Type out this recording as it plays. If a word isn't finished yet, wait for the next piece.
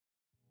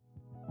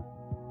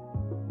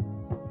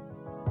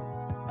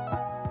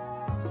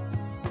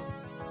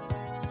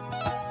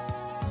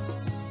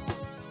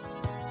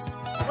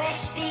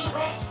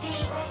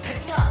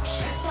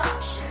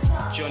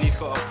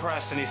got a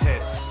price on his head.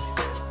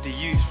 The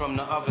youths from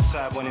the other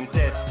side want him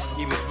dead.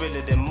 He was realer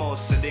than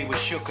most, so they were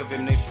shook of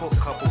him. They put a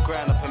couple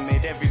grand up and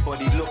made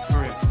everybody look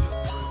for him.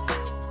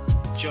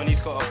 Johnny's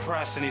got a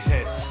price on his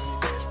head.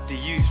 The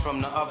youths from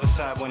the other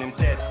side want him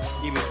dead.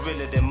 He was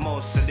realer than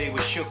most, so they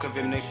were shook of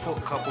him. They put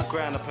a couple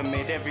grand up and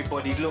made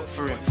everybody look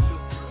for him.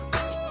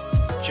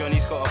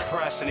 Johnny's got a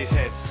price on his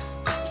head.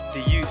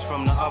 The youths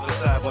from the other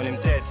side want him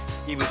dead.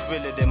 He was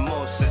realer than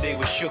most, so they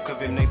were shook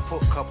of him. They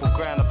put a couple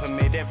grand up and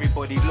made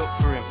everybody look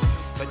for him.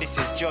 But this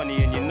is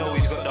Johnny, and you know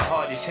he's got the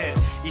hardest head.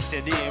 He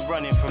said he ain't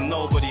running from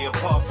nobody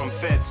apart from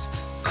feds.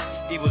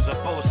 He was a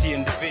bossy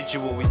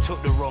individual. We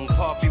took the wrong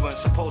path. He weren't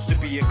supposed to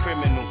be a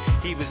criminal.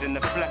 He was in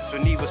the flats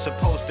when he was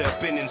supposed to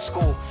have been in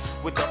school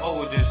with the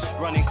elders,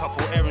 running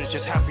couple errands,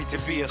 just happy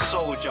to be a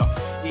soldier.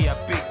 He had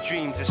big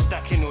dreams of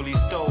stacking all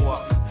his dough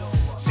up,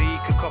 so he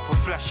could cop a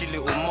flashy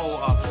little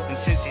motor. And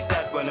since his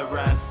dad went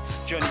around,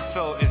 Johnny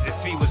felt as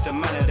if he was the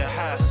man of the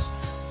house.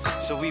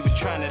 So he was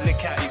trying to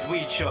lick out his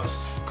weed shops,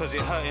 cause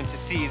it hurt him to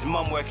see his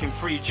mum working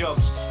 3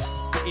 jobs.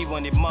 He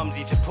wanted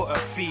mumsy to put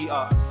her feet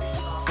up,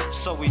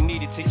 so he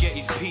needed to get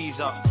his peas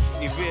up.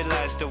 He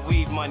realised the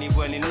weed money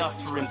weren't enough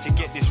for him to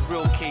get this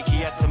real cake. He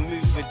had to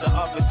move with the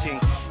other thing.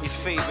 His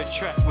favourite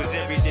track was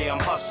Every Day I'm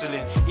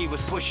Hustling. He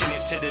was pushing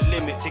it to the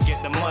limit to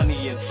get the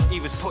money in. He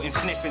was putting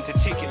sniff into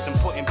tickets and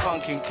putting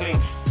punk in cling.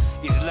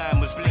 His line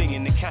was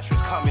blinging, the cash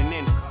was coming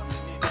in.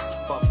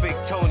 But Big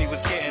Tony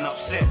was getting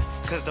upset,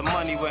 cause the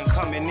money weren't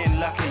coming in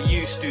like it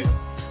used to.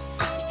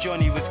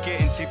 Johnny was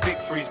getting too big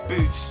for his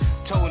boots.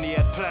 Tony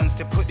had plans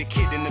to put the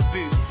kid in the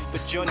boot,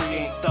 but Johnny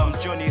ain't dumb.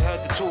 Johnny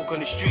heard the talk on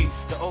the street.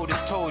 The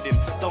oldest told him,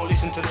 don't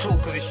listen to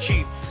talk cause it's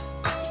cheap.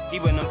 He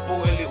went and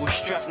bought a little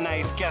strap, now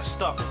he's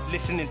gassed up,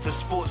 listening to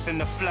sports in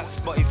the flats,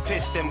 but he's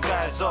pissed them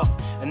guys off.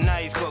 And now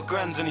he's got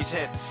grands on his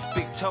head.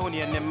 Big Tony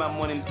and them man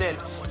want him dead.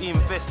 He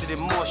invested in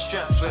more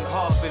straps, went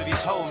half with his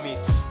homies.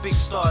 Big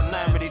Star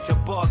 9 ready to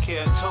bark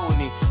here at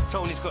Tony.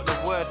 Tony's got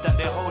the word that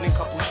they're holding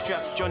couple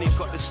straps. Johnny's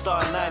got the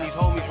Star 9, his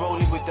homies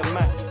rolling with the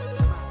Mac.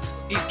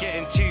 He's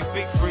getting too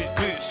big for his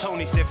boots.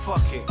 Tony said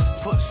fuck it,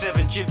 put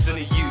 7 jibs on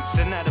the youths.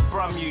 And now the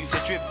Brum youths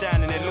are drift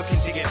down and they're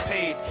looking to get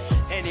paid.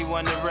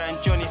 Anyone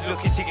around Johnny's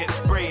looking to get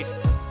sprayed.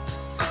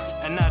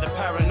 And now the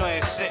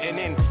paranoia's setting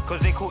in, cause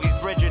they caught his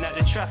brethren at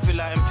the traffic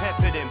light and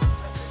peppered him.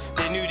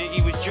 They knew that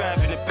he was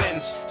driving a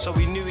Benz, so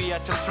he knew he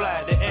had to fly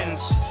at the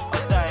ends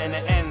or die in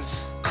the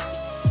ends.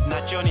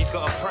 Now Johnny's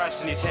got a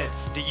price on his head.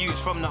 The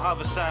youths from the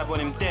other side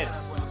want him dead.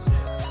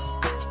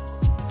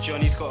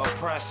 Johnny's got a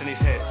price on his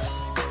head.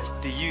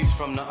 The youths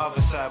from the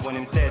other side want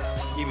him dead.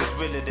 He was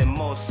realer than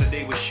most, so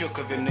they were shook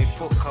of him. They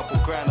put a couple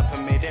grand up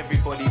and made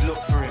everybody look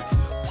for him.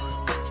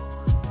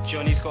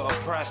 Johnny's got a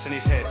price on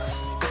his head.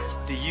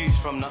 The youths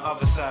from the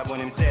other side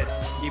want him dead.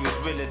 He was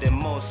realer than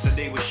most, so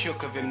they were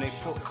shook of him. They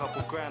put a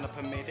couple grand up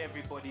and made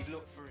everybody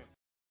look for him.